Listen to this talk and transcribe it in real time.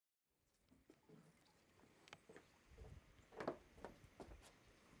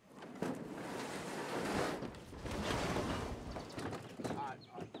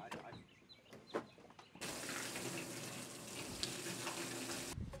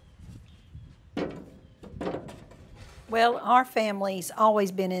Well, our family's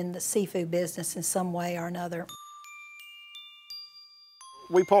always been in the seafood business in some way or another.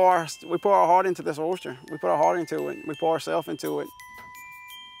 We pour our heart into this oyster. We put our heart into it. We pour ourselves into it.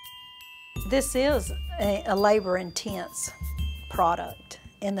 This is a labor-intense product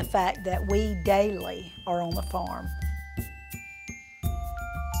in the fact that we daily are on the farm.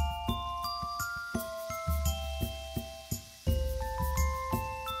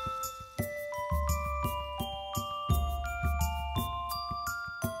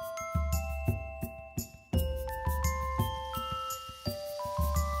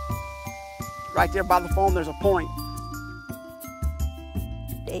 Right there by the farm, there's a point.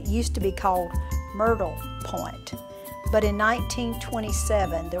 It used to be called Myrtle Point, but in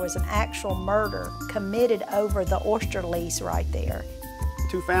 1927, there was an actual murder committed over the oyster lease right there.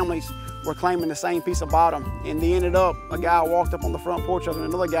 Two families were claiming the same piece of bottom, and they ended up, a guy walked up on the front porch of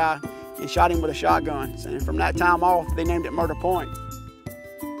another guy and shot him with a shotgun. And from that time off, they named it Murder Point.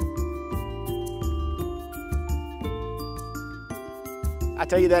 I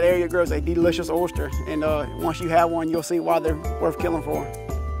tell you, that area grows a delicious oyster, and once you have one, you'll see why they're worth killing for.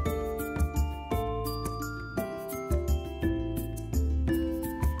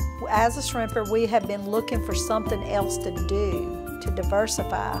 As a shrimper, we have been looking for something else to do, to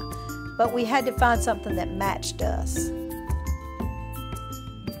diversify, but we had to find something that matched us.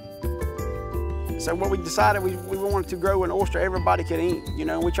 So what we decided, we wanted to grow an oyster everybody could eat. You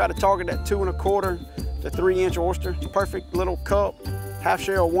know, we try to target that 2 1/4 to 3-inch oyster, perfect little cup, half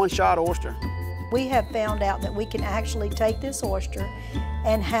shell, one-shot oyster. We have found out that we can actually take this oyster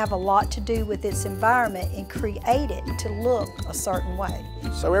and have a lot to do with its environment and create it to look a certain way.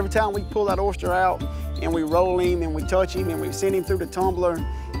 So every time we pull that oyster out and we roll him and we touch him and we send him through the tumbler,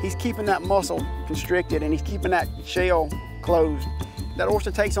 he's keeping that muscle constricted and he's keeping that shell closed. That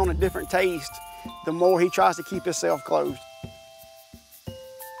oyster takes on a different taste the more he tries to keep himself closed.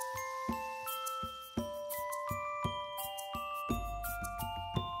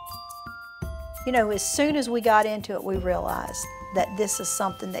 You know, as soon as we got into it, we realized that this is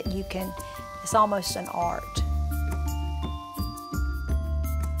something that you can, it's almost an art.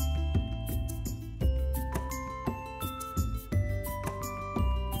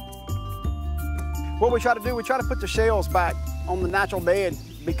 What we try to do, we try to put the shells back on the natural bed,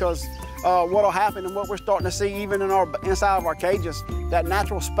 because what'll happen and what we're starting to see even in inside of our cages, that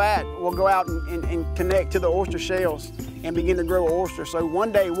natural spat will go out and connect to the oyster shells and begin to grow oyster. So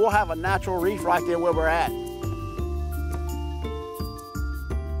one day we'll have a natural reef right there where we're at.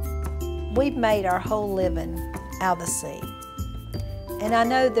 We've made our whole living out of the sea. And I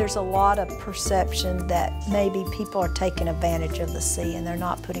know there's a lot of perception that maybe people are taking advantage of the sea and they're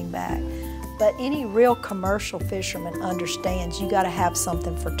not putting back. But any real commercial fisherman understands you got to have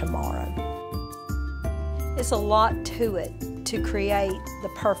something for tomorrow. It's a lot to it to create the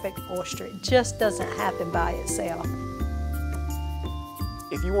perfect oyster. It just doesn't happen by itself.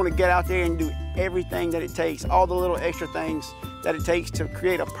 If you want to get out there and do everything that it takes, all the little extra things that it takes to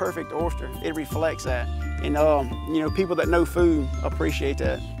create a perfect oyster, it reflects that. And you know, people that know food appreciate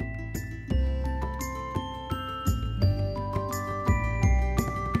that.